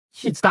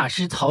戏子大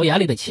师曹岩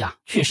磊的棋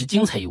确实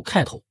精彩有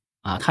看头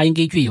他应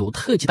该具有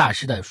特级大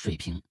师的水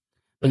平。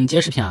本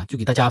节视频就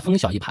给大家分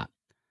享一盘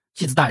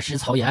戏子大师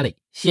曹岩磊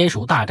先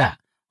手大战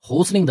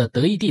胡司令的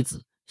得意弟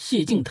子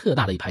谢靖特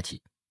大的一盘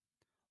棋。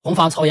红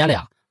方曹岩磊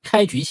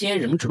开局先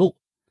人指路，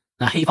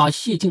那黑方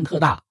谢靖特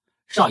大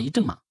上一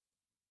正马，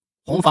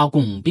红方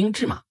拱兵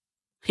制马，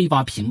黑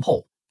方平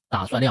炮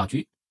打算亮车。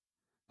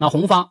那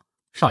红方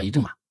上一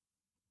正马，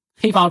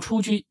黑方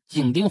出车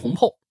紧盯红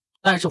炮，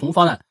但是红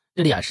方呢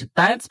这里是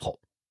单子炮，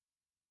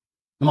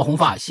那么红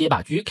方先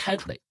把车开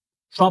出来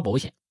双保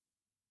险，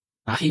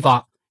那黑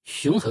方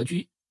熊和车，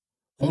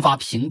红方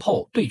平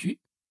炮对车。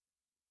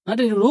那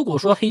这里如果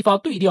说黑方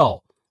对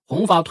调，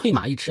红方退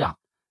马一吃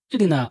这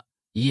里呢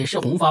也是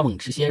红方稳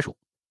持先手，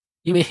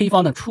因为黑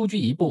方的出车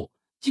一步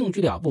进车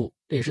两步，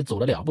这也是走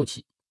了两步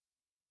棋。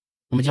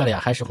那么这里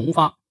还是红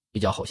方比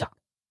较好下。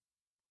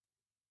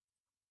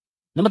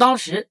那么当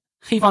时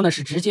黑方呢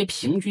是直接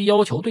平车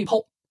要求对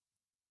炮，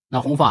那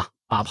红方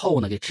把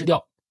炮呢给吃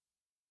掉，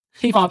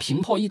黑方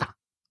平炮一打，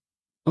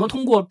那么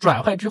通过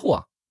转换之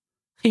后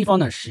黑方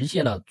呢实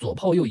现了左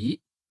炮右移，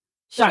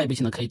下一步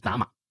棋呢可以打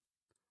马，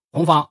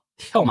红方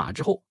跳马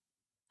之后，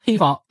黑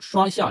方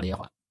双象连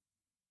环，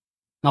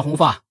那红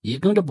方也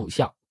跟着补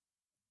象，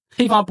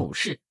黑方补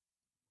士，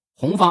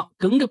红方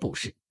跟着补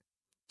士，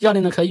这样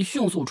的呢可以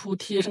迅速出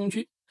贴身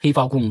车，黑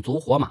方拱卒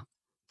活马，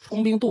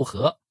冲兵渡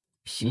河，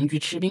平车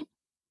吃兵，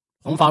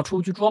红方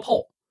出车捉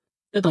炮，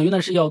这等于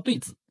呢是要对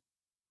子，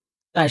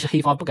但是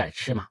黑方不敢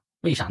吃马，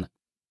为啥呢？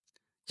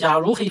假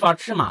如黑方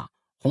吃马，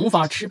红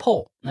方吃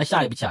炮，那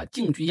下一步棋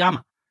进车压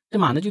马，这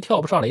马呢就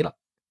跳不上来了。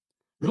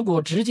如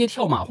果直接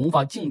跳马，红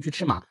方进车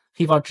吃马，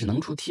黑方只能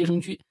出贴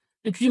身车，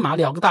这车马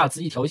两个大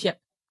字一条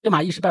线，这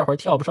马一时半会儿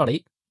跳不上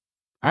来。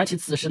而且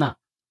此时呢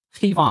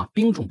黑方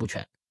兵种不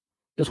全，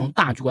这从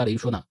大局观来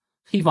说呢，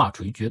黑方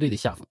处于绝对的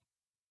下风。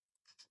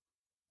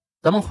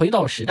咱们回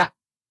到实战，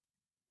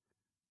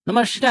那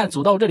么实战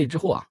走到这里之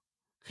后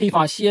黑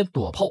方先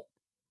躲炮，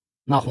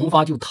那红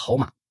方就逃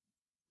马，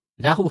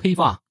然后黑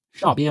方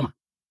上边马，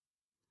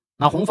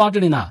那红方这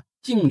里呢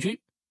进车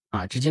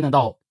直接呢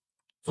到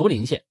卒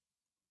领线，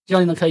这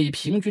样呢可以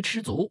平车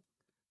吃卒，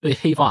对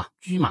黑方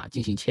车马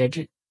进行牵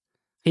制，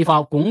黑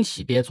方拱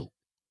起边卒，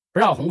不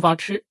让红方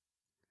吃，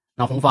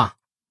那红方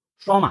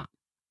双马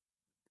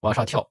往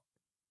上跳，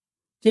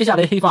接下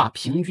来黑方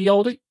平车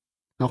腰对，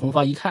那红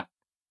方一看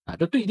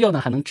这对调呢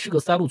还能吃个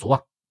三路卒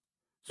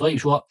所以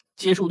说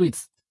接受对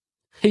子，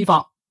黑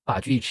方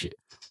把车一吃，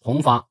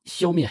红方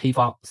消灭黑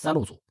方三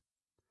路卒，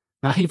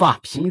那黑方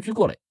平车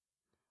过来，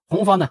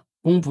红方呢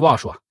攻不忘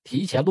说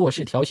提前落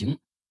势调形，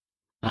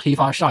那黑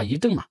方上一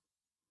正马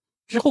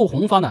之后，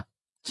红方呢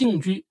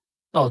进车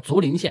到卒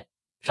领线，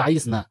啥意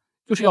思呢？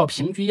就是要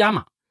平车压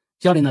马，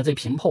这样呢再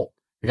平炮，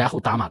然后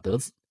打马得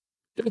子，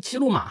这个七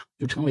路马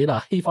就成为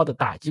了黑方的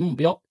打击目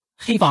标。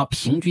黑方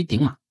平车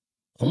顶马，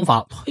红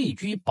方退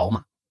车保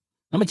马，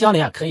那么将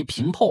来可以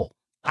平炮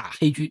打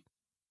黑车。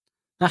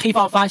那黑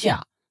方发现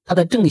他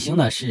的阵型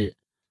呢是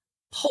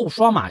炮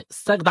双马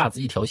三个大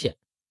字一条线，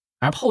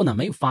而炮呢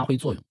没有发挥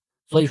作用，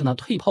所以说呢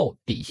退炮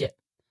底线，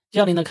这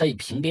样呢可以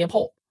平边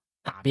炮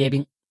打边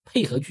兵，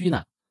配合车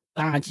呢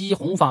打击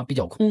红方比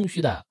较空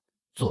虚的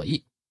左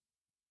翼。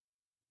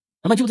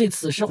那么就在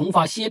此时，红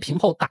方先平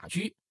炮打车，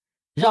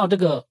让这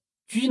个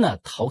车呢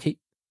逃开，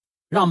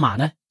让马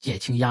呢减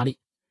轻压力，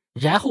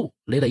然后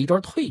来了一招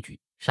退车，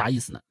啥意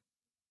思呢？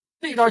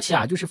这招棋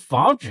就是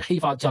防止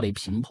黑方将来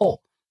平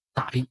炮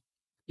打兵，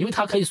因为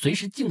他可以随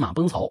时进马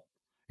奔曹，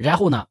然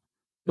后呢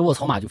这卧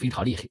槽马就非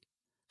常厉害，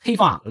黑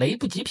方来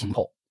不及平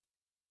炮。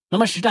那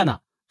么实战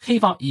呢黑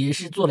方也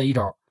是做了一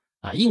招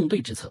应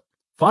对之策，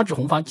防止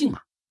红方进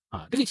马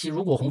这个棋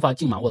如果红方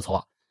进马卧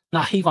槽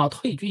那黑方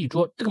退车一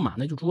捉，这个马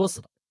呢就捉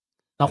死了，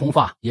那红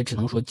方也只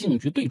能说进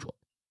车对捉。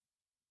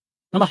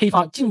那么黑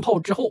方进炮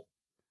之后，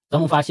咱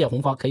们发现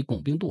红方可以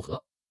拱兵渡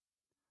河，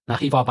那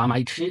黑方把马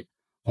一吃，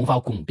红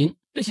方拱兵，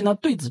这些呢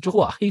对子之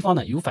后黑方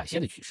呢有反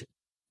先的趋势，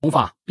红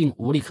方并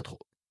无利可图。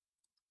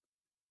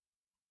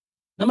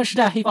那么实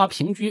战黑方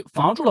平车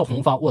防住了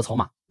红方卧槽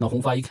马，那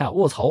红方一看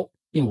卧槽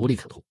并无利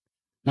可图，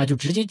那就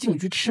直接进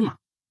车吃马，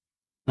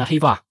那黑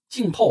方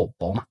进炮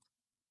保马，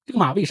这个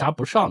马为啥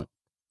不上呢？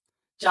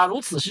假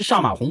如此时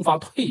上马，红方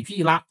退车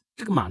一拉，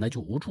这个马呢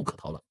就无处可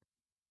逃了，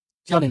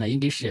这样的呢应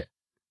该是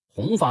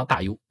红方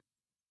大优。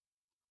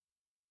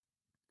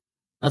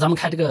那咱们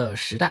看这个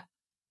实战，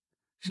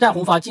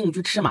红方进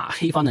车吃马，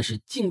黑方呢是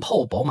进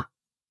炮保马，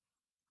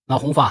那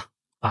红方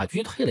把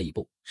车退了一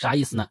步，啥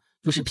意思呢？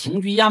就是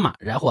平车压马，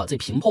然后再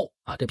平炮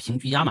这平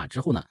车压马之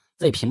后呢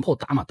再平炮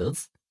打马得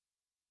子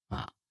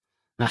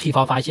那黑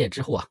方发现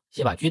之后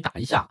先把车打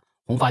一下，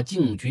红方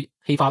进车，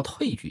黑方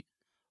退车，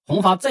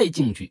红方再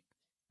进车，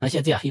那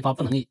现在黑方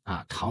不能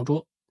长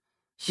捉，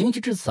行棋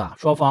至此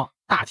双方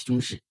大体均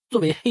势。作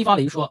为黑方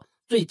来说，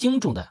最精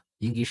准的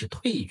应该是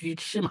退车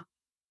吃马，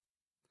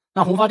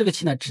那红方这个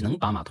棋呢只能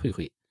把马退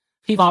回，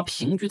黑方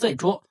平车再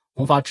捉，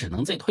红方只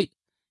能再退，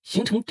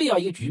形成这样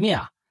一个局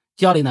面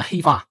将来呢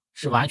黑方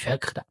是完全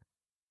可战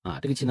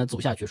这个棋呢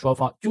走下去双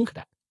方均可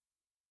战。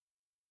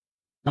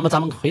那么咱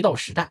们回到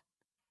实战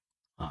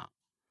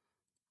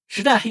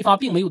实战黑方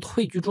并没有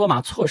退车捉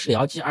马错失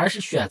良机，而是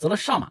选择了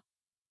上马。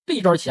这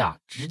一招棋啊，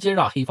直接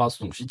让黑方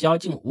损失将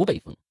近500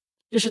分，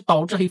这是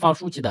导致黑方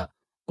输棋的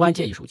关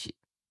键一手棋，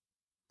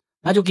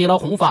那就给了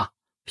红方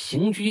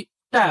平车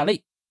站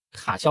肋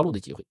卡下路的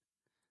机会。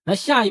那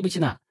下一步棋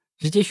呢，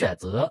直接选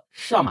择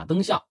上马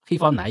登象，黑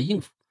方难以应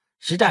付，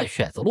实战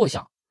选择落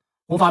象，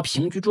红方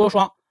平车捉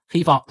双，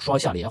黑方双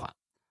象连环，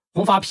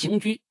红方平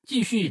车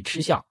继续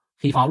吃象，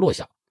黑方落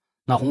象，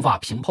那红方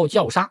平炮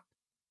叫杀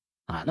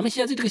那么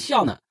现在这个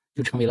象呢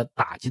就成为了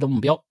打击的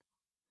目标。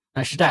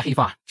那实战黑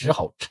方只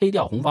好拆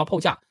掉红方炮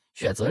架，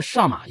选择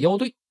上马腰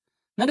对。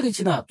那这个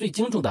棋呢，最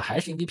精准的还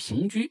是一个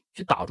平车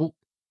去打住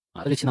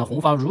这个棋呢，红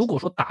方如果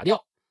说打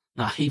掉，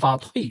那黑方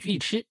退车一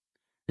吃，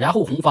然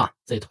后红方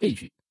再退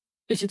车，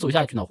这棋走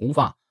下去呢，红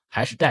方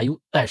还是占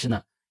优，但是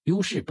呢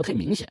优势不太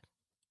明显。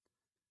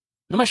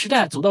那么实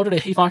战走到这里，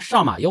黑方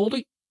上马腰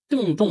对，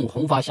正中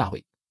红方下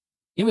回，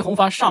因为红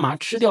方上马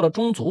吃掉了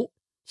中卒，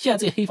现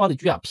在黑方的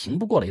车平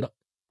不过来了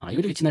因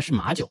为这个棋呢是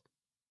马角。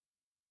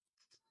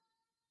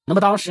那么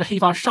当时黑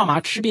方上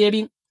马吃边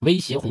兵，威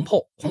胁红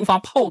炮，红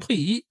方炮退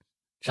一，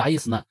啥意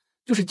思呢？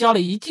就是将来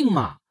一进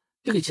马，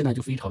这个棋呢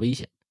就非常危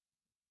险，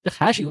这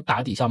还是有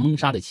打底下蒙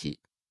杀的棋。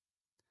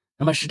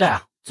那么实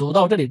战走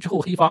到这里之后，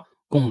黑方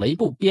拱了一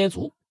步边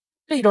卒，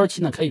这招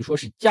棋呢可以说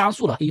是加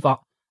速了黑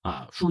方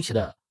输棋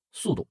的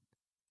速度。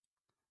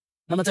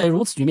那么在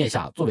如此局面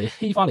下，作为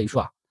黑方来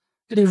说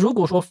这里如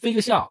果说飞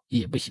个象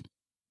也不行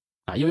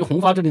因为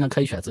红方这里呢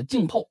可以选择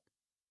进炮。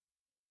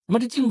那么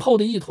这进炮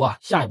的意图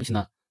下一步棋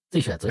呢再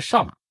选择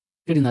上马，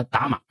这里呢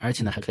打马，而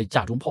且呢还可以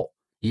架中炮，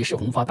也是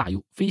红方大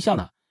优。飞象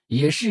呢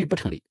也是不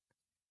成立。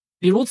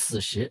比如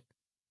此时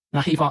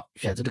那黑方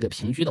选择这个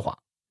平车的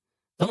话，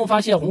咱们发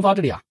现红方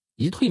这里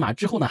一退马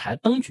之后呢还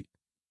登车，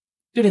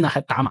这里呢还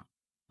打马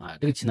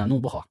这个棋呢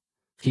弄不好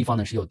黑方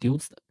呢是要丢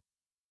子的。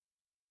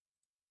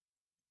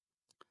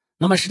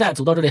那么实战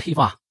走到这里，黑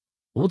方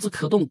无子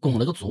可动，拱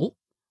了个卒，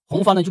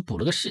红方呢就补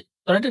了个士，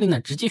当然这里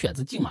呢直接选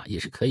择进马也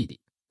是可以的。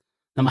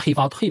那么黑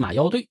方退马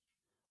腰对，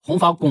红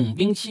方拱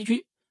兵弃车，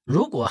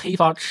如果黑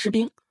方吃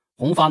兵，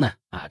红方呢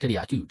这里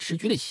就有吃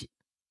车的棋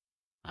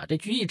这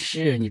车一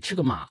吃，你吃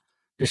个马，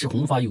这是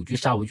红方有车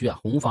杀无车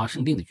红方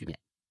胜定的局面。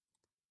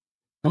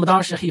那么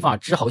当时黑方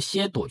只好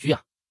先躲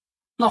车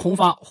那红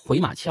方回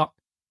马枪，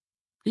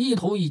意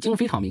图已经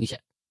非常明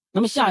显。那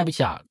么下一步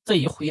棋再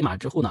一回马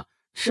之后呢，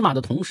吃马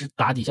的同时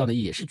打底象的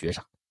也是绝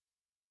杀。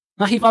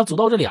那黑方走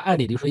到这里按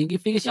理来说应该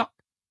飞个象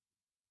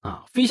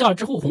飞象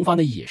之后红方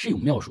呢也是有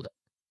妙手的。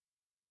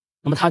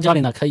那么他家里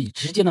呢可以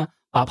直接呢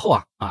把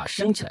炮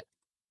升起来，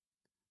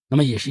那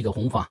么也是一个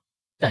红方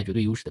占绝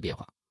对优势的变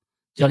化。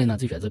家里呢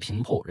再选择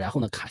平炮，然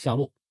后呢卡下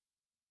路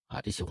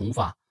这些红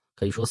方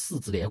可以说4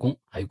子连攻，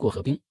还有过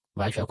河兵，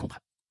完全控盘。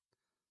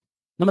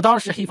那么当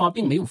时黑方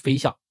并没有飞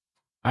象，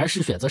而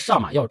是选择上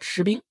马要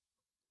吃兵，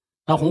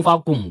那红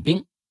方拱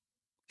兵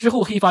之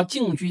后，黑方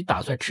进车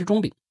打算吃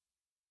中兵，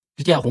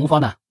只见红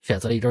方呢选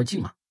择了一招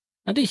进马。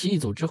那这棋一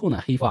走之后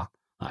呢，黑方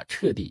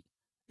彻底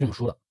认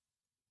输了，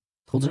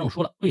投资认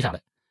输了。为啥呢？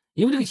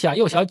因为这个棋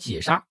要想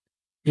解杀，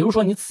比如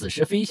说你此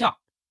时飞象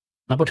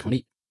那不成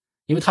立，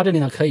因为他这里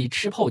呢可以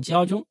吃炮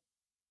将军，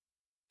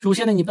首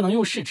先呢你不能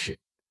用士吃，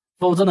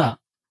否则呢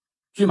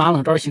车马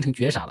冷招形成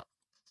绝杀了。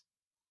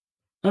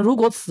那如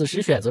果此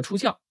时选择出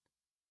将，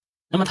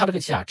那么他这个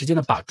棋直接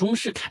呢把中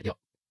士砍掉，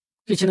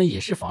这棋呢也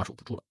是防守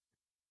不住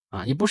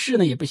了你不是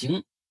呢也不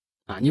行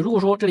你如果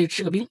说这里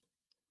吃个兵，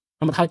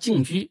那么他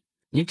进车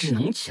你只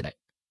能起来，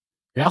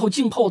然后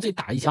进炮再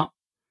打一枪，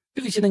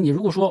这个棋呢你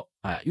如果说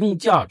用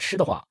将吃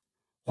的话，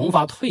红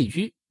方退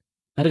车，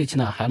那这个棋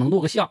呢还能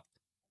落个象，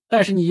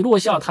但是你一落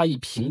象他一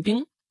平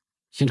兵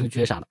形成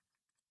绝杀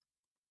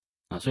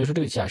了所以说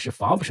这个棋是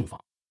防不胜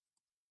防。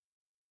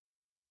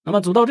那么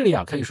走到这里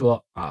可以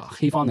说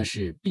黑方呢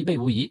是必败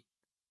无疑。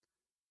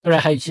当然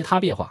还有其他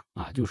变化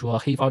就是说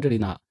黑方这里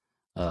呢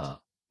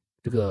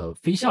这个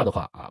飞象的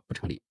话不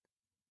成立。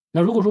那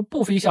如果说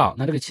不飞象，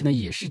那这个棋呢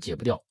也是解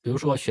不掉，比如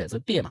说选择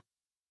电马，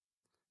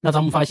那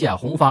咱们发现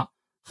红方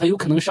很有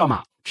可能上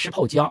马吃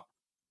炮将，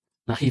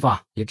那黑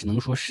方也只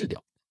能说士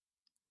掉，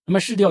那么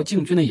士掉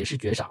进车呢也是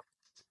绝杀。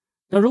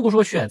那如果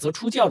说选择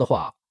出将的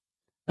话，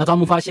那咱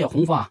们发现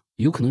红方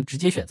有可能直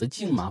接选择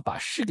进马把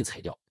士给裁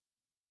掉，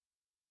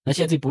那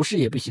现在不士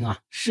也不行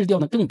士掉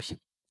呢更不行。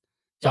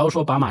假如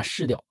说把马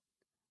士掉，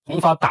红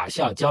方打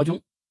下将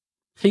军，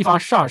黑方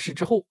上士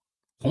之后，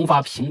红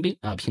方平兵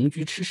平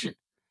车吃士，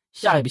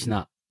下一步棋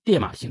呢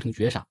电马形成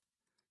绝杀，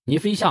你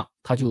飞象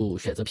他就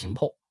选择平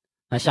炮，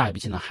那下一步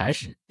棋呢还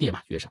是电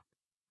马绝杀，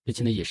这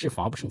棋呢也是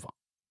防不胜防。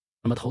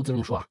那么投资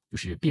人说就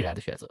是必然的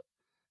选择。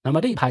那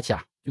么这一盘棋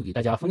就给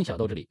大家分享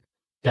到这里，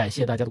感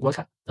谢大家的观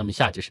看，咱们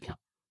下期视频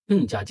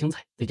更加精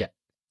彩，再见。